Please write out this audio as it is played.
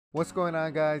What's going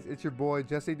on, guys? It's your boy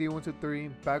Jesse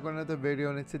D123 back with another video,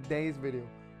 and in today's video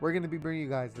we're going to be bringing you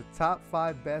guys the top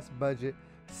 5 best budget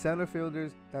center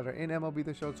fielders that are in MLB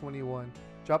The Show 21.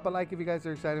 Drop a like if you guys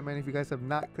are excited, man. If you guys have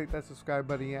not clicked that subscribe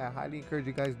button yet, I highly encourage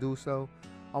you guys do so.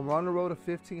 We're on the road to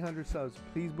 1,500 subs.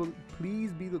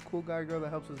 Please be the cool guy or girl that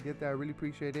helps us get there. I really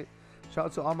appreciate it. Shout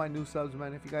out to all my new subs,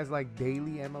 man. If you guys like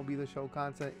daily MLB The Show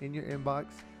content in your inbox,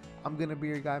 I'm gonna be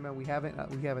your guy, man. We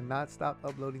haven't not stopped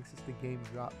uploading since the game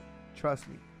dropped. Trust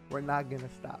me, we're not gonna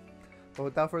stop. But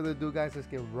without further ado, guys, let's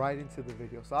get right into the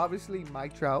video. So obviously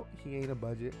Mike Trout, he ain't a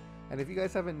budget. And if you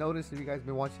guys haven't noticed, if you guys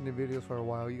been watching the videos for a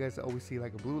while, you guys always see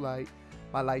like a blue light.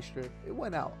 My light strip, it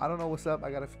went out. I don't know what's up.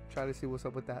 I gotta try to see what's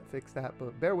up with that, fix that.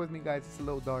 But bear with me, guys, it's a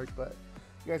little dark, but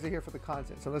you guys are here for the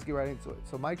content, so let's get right into it.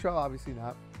 So Mike Trout, obviously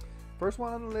not. First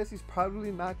one on the list, he's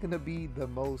probably not going to be the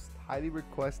most highly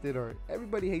requested, or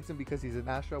everybody hates him because he's an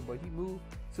Astro, but he moved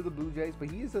to the Blue Jays. But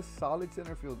he is a solid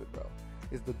center fielder, bro.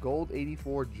 Is the gold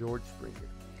 84 George Springer.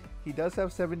 He does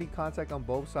have 70 contact on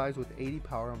both sides with 80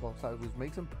 power on both sides, which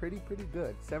makes him pretty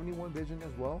good. 71 vision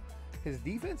as well. His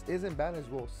defense isn't bad as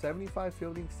well. 75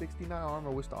 fielding, 69 arm. I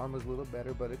wish the arm was a little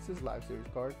better, but it's his live series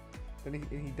card. And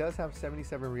he does have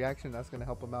 77 reaction. That's going to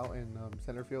help him out in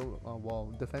center field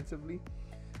while defensively.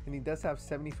 And he does have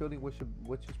 70 fielding, which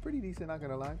is pretty decent, not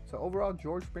gonna lie. So overall,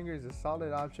 George Springer is a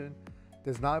solid option.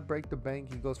 Does not break the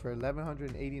bank. He goes for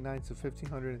 1,189 to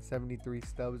 1,573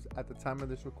 stubs at the time of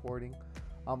this recording.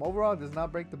 Overall, does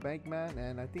not break the bank, man,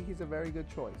 and I think he's a very good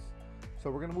choice. So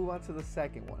we're gonna move on to the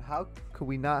second one. How could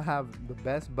we not have the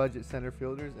best budget center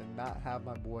fielders and not have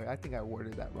my boy? I think I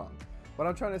worded that wrong. What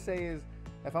I'm trying to say is,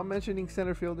 if I'm mentioning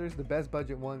center fielders, the best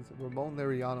budget ones, Ramon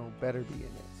Laureano better be in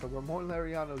it. So Ramon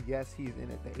Laureano, yes, he's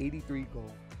in it. The 83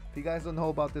 goal. If you guys don't know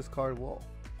about this card, well,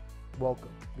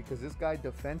 welcome. Because this guy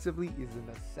defensively is an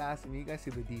assassin. You guys see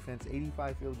the defense,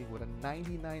 85 fielding with a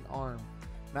 99 arm,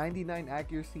 99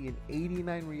 accuracy, and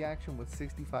 89 reaction with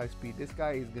 65 speed. This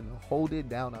guy is going to hold it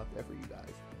down out there for you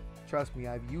guys. Trust me,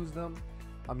 I've used him.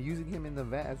 I'm using him in the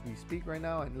vet as we speak right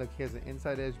now. And look, he has an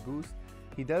inside edge boost.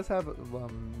 He does have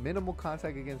minimal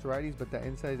contact against righties, but that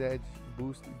inside edge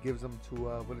boost gives him to,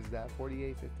 what is that,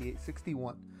 48, 58,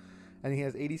 61. And he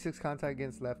has 86 contact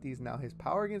against lefties. Now his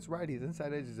power against righties,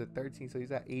 inside edge is at 13, so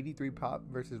he's at 83 pop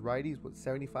versus righties with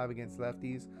 75 against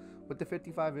lefties with the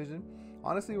 55 vision.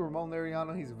 Honestly, Ramon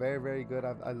Laureano, he's very good.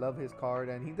 I love his card,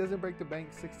 and he doesn't break the bank.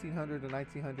 1,600 to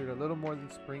 1,900, a little more than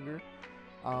Springer.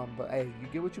 But hey, you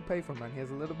get what you pay for, man. He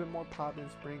has a little bit more pop than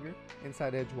Springer,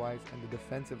 inside edge wise, and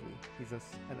defensively, he's an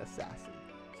assassin.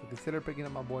 So consider picking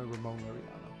up my boy Ramon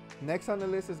Laureano. Next on the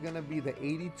list is gonna be the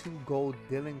 82 gold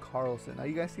Dylan Carlson. Now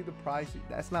you guys see the price.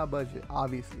 That's not budget,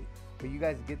 obviously, but you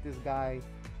guys get this guy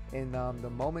in the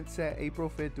moment set April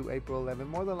 5th through April 11th.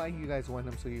 More than likely, you guys want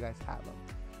him, so you guys have him.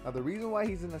 Now the reason why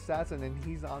he's an assassin and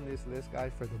he's on this list,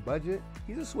 guys, for the budget,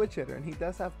 he's a switch hitter, and he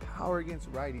does have power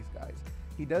against righties, guys.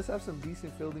 He does have some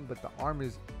decent fielding, but the arm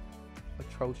is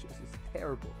atrocious. It's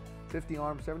terrible. 50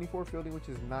 arm, 74 fielding, which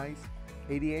is nice,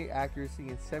 88 accuracy,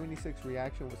 and 76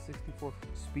 reaction with 64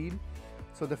 speed.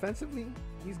 So defensively,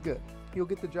 he's good. He'll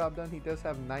get the job done. He does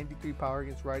have 93 power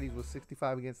against righties with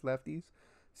 65 against lefties,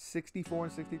 64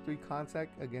 and 63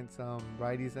 contact against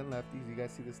righties and lefties. You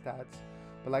guys see the stats.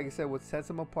 But like I said, what sets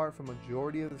him apart from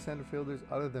majority of the center fielders,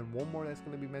 other than one more that's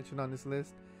going to be mentioned on this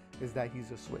list, is that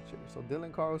he's a switcher. So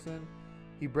Dylan Carlson,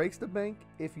 he breaks the bank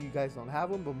if you guys don't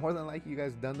have him, but more than likely you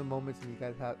guys done the moments and you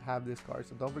guys have this card.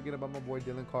 So don't forget about my boy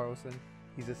Dylan Carlson.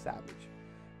 He's a savage.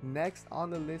 Next on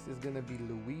the list is going to be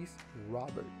Luis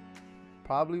Robert.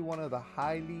 Probably one of the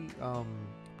highly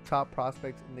top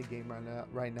prospects in the game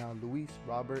right now. Luis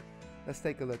Robert. Let's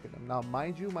take a look at him. Now,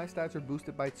 mind you, my stats are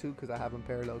boosted by 2 because I have him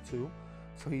parallel 2.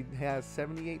 So he has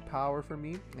 78 power for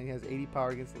me, and he has 80 power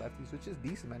against lefties, which is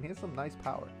decent, man. He has some nice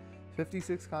power.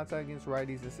 56 contact against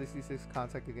righties and 66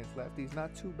 contact against lefties.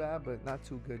 Not too bad, but not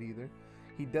too good either.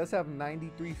 He does have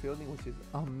 93 fielding, which is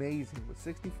amazing, with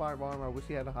 65 arm. I wish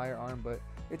he had a higher arm, but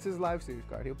it's his live series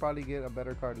card. He'll probably get a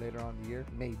better card later on in the year,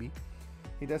 maybe.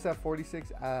 He does have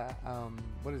 46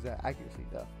 what is that, accuracy,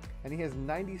 duh. And he has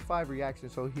 95 reaction.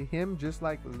 So him, just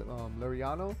like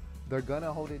Laureano, they're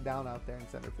gonna hold it down out there in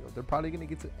center field. They're probably gonna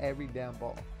get to every damn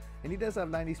ball. And he does have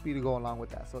 90 speed to go along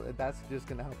with that, so that's just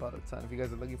going to help out a ton. If you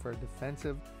guys are looking for a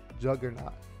defensive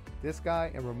juggernaut, this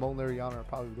guy and Ramon Laureano are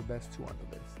probably the best 2 on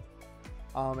the list.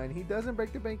 And he doesn't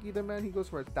break the bank either, man. He goes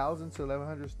for 1,000 to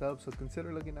 1,100 stubs, so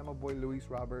consider looking at my boy Luis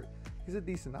Robert. He's a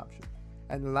decent option.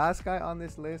 And the last guy on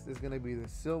this list is going to be the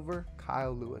silver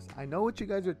Kyle Lewis. I know what you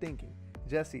guys are thinking.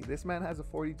 Jesse, this man has a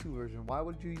 42 version. Why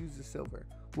would you use the silver?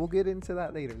 we'll get into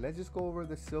that later. Let's just go over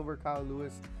the silver Kyle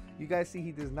Lewis. You guys see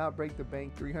he does not break the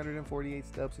bank. 348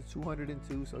 stubs to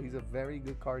 202, so he's a very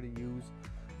good card to use.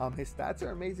 His stats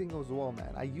are amazing as well,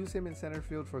 man. I use him in center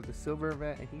field for the silver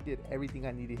event, and he did everything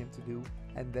I needed him to do,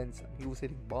 and then some. He was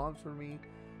hitting bombs for me.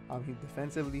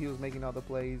 Defensively, he was making all the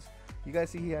plays. You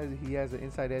guys see he has an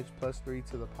inside edge +3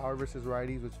 to the power versus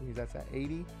righties, which means that's at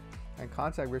 80, and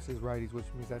contact versus righties, which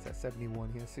means that's at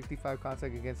 71. He has 65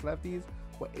 contact against lefties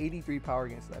with 83 power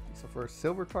against lefties. So for a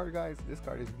silver card, guys, this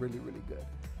card is really, really good.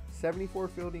 74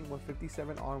 fielding with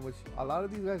 57 arm, which a lot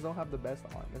of these guys don't have the best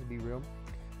arm, let's be real.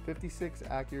 56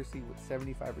 accuracy with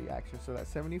 75 reaction. So that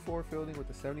 74 fielding with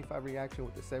the 75 reaction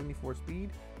with the 74 speed,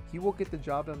 he will get the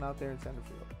job done out there in center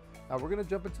field. Now we're gonna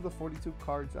jump into the 42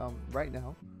 cards right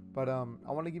now, but I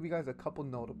want to give you guys a couple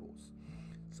notables.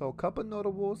 So a couple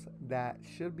notables that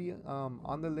should be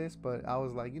on the list, but I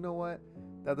was like, you know what,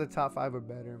 the other top 5 are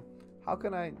better. How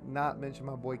can I not mention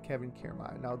my boy Kevin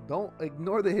Kiermaier? Now don't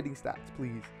ignore the hitting stats,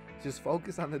 please. Just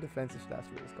focus on the defensive stats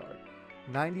for this card.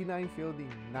 99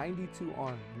 fielding, 92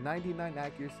 arm, 99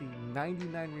 accuracy,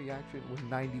 99 reaction with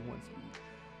 91 speed.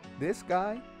 This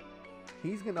guy,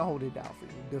 he's gonna hold it down for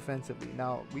you defensively.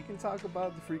 Now we can talk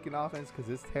about the freaking offense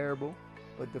because it's terrible,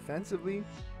 but defensively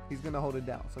he's gonna hold it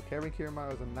down. So Kevin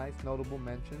Kiermaier is a nice notable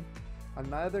mention.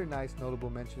 Another nice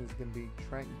notable mention is gonna be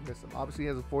Trent Grisham. Obviously he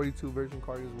has a 42 version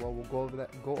card as well. We'll go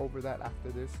over that after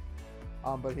this.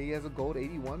 But he has a gold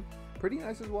 81. Pretty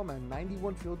nice as well, man.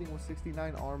 91 fielding with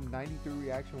 69 arm, 93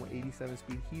 reaction with 87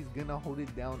 speed. He's gonna hold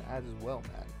it down as well,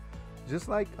 man. Just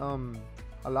like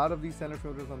a lot of these center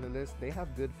fielders on the list, they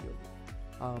have good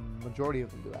fielding. Majority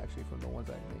of them do, actually, from the ones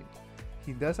I named.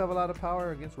 He does have a lot of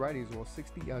power against righties. Well,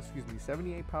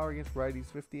 78 power against righties,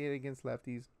 58 against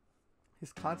lefties.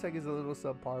 His contact is a little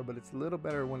subpar, but it's a little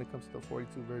better when it comes to the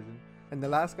 42 version. And the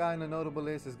last guy on the notable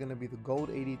list is going to be the gold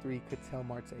 83 Ketel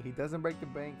Marte. He doesn't break the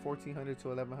bank, 1,400 to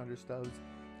 1,100 stubs.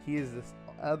 He is this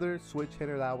other switch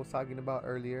hitter that I was talking about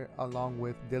earlier, along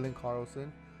with Dylan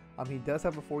Carlson. He does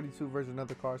have a 42 version of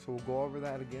the card, so we'll go over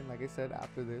that again, like I said,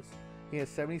 after this. He has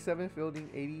 77 fielding,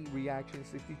 80 reaction,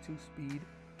 62 speed.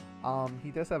 He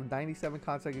does have 97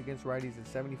 contact against righties and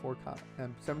 74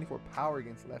 power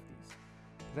against lefties.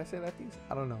 Did I say lefties?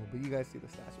 I don't know, but you guys see the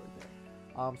stats right there.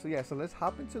 So yeah, so let's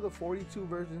hop into the 42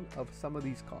 version of some of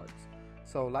these cards.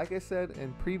 So like I said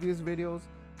in previous videos,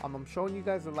 I'm showing you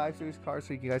guys the live series cards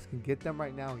so you guys can get them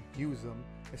right now and use them,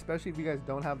 especially if you guys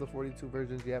don't have the 42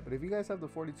 versions yet. But if you guys have the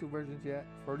 42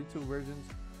 versions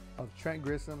of Trent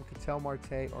Grisham, Ketel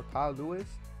Marte, or Kyle Lewis,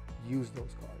 use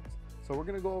those cards. So we're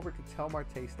gonna go over Ketel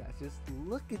Marte stats. Just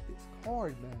look at this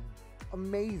card, man.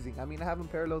 Amazing. I mean, I have him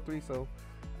parallel 3, so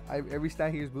every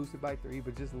stat here is boosted by 3,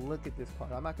 but just look at this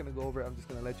card. I'm not going to go over it. I'm just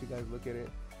going to let you guys look at it.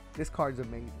 This card's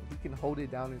amazing. He can hold it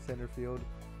down in center field,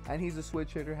 and he's a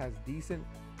switch hitter, has decent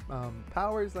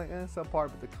powers, like subpar,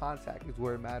 but the contact is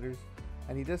where it matters.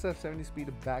 And he does have 70 speed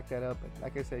to back that up. And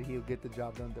like I said, he'll get the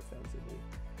job done defensively.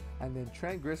 And then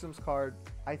Trent Grisham's card,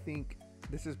 I think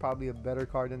this is probably a better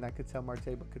card than that Ketel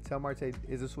Marte, but Ketel Marte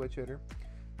is a switch hitter.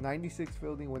 96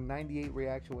 fielding with 98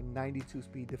 reaction with 92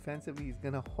 speed. Defensively, he's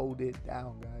gonna hold it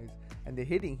down, guys. And the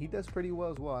hitting, he does pretty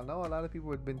well as well. I know a lot of people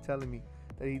have been telling me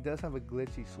that he does have a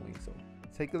glitchy swing, so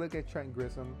take a look at Trent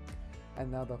Grisham.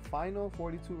 And now the final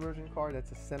 42 version card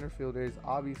that's a center fielder is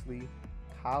obviously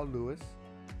Kyle Lewis.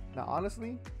 Now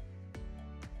honestly,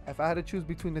 if I had to choose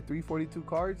between the 342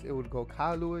 cards, it would go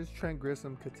Kyle Lewis, Trent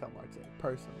Grisham, Ketel Marte.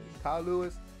 Personally, Kyle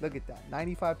Lewis, look at that.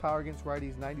 95 power against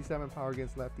righties, 97 power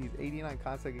against lefties, 89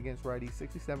 contact against righties,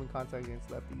 67 contact against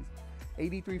lefties,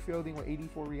 83 fielding with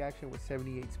 84 reaction with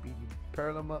 78 speed. You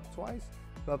parallel him up twice,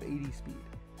 you'll have 80 speed.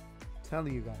 I'm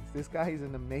telling you guys, this guy is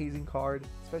an amazing card,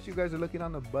 especially if you guys are looking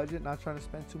on the budget, not trying to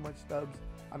spend too much stubs.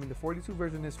 I mean, the 42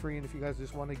 version is free, and if you guys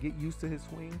just want to get used to his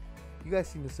swing, you guys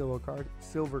seen the silver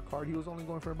card. He was only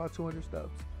going for about 200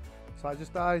 stubs. So I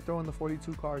just thought I'd throw in the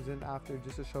 42 cards in after,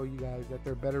 just to show you guys that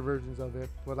they're better versions of it.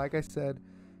 But like I said,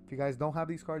 if you guys don't have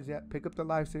these cards yet, pick up the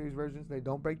live series versions. They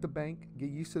don't break the bank. Get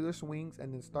used to their swings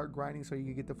and then start grinding so you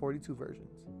can get the 42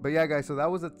 versions. But yeah, guys, so that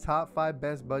was the top 5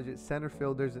 best budget center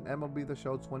fielders in MLB The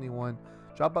Show 21.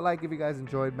 Drop a like if you guys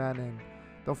enjoyed, man. And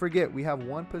don't forget, we have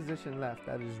one position left,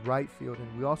 that is right field.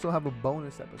 And we also have a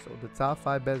bonus episode, the top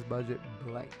 5 best budget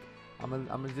blank. I'm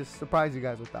gonna just surprise you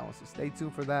guys with that one, so stay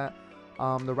tuned for that.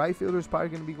 The right fielder is probably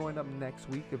going to be going up next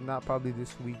week, if not probably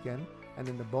this weekend. And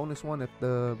then the bonus one, if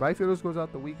the right fielders goes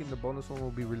out the weekend, the bonus one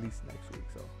will be released next week.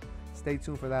 So stay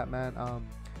tuned for that, man.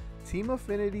 Team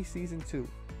Affinity Season 2.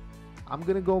 I'm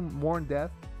going to go more in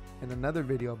depth in another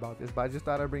video about this, but I just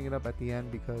thought I'd bring it up at the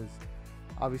end because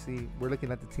Obviously, we're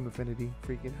looking at the Team Affinity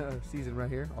freaking season right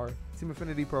here, or Team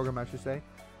Affinity program, I should say.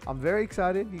 I'm very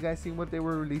excited. You guys seen what they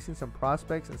were releasing, some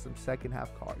prospects and some second half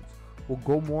cards. We'll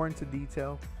go more into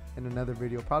detail in another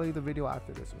video, probably the video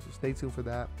after this one, so stay tuned for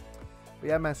that. But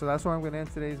yeah, man, so that's where I'm going to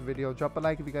end today's video. Drop a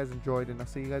like if you guys enjoyed, and I'll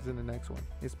see you guys in the next one.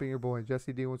 It's been your boy,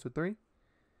 Jesse D123,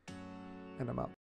 and I'm out.